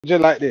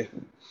Just like this.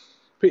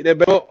 Pick that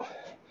baby up,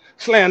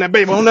 slam that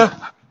baby on there,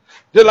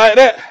 just like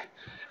that.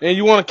 And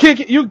you want to kick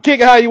it, you can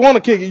kick it how you want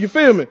to kick it. You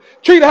feel me?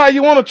 Treat it how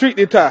you want to treat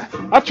the tie.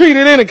 I treat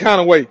it any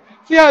kind of way.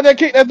 See how they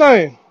kick that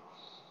thing?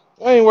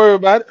 I ain't worried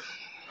about it.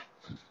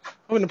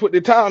 I'm gonna put the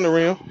tie on the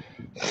rim.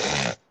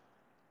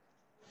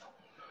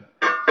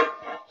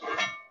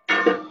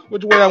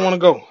 Which way I want to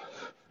go?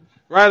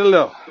 Right or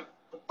left?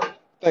 I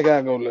think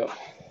I'll go left.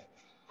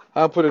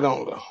 I'll put it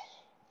on left.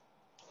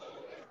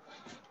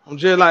 I'm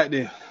just like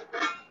this.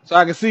 So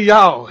I can see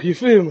y'all. You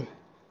feel me?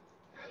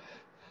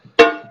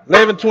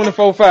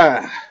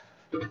 11:24:5.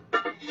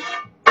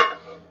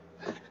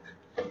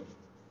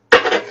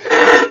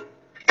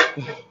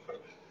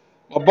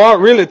 My bar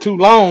really too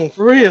long,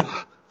 for real.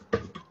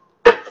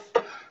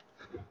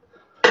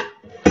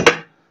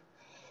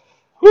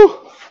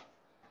 Whew.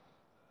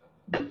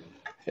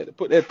 Had to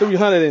put that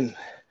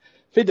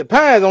 350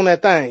 pounds on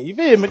that thing. You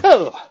feel me?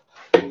 Go.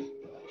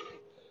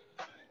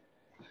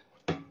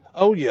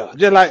 Oh yeah,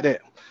 just like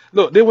that.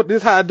 Look, this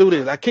is how I do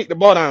this. I kick the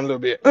ball down a little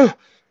bit.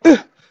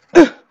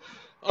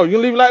 Oh, you gonna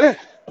leave it like that?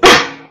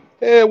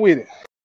 Hell with it.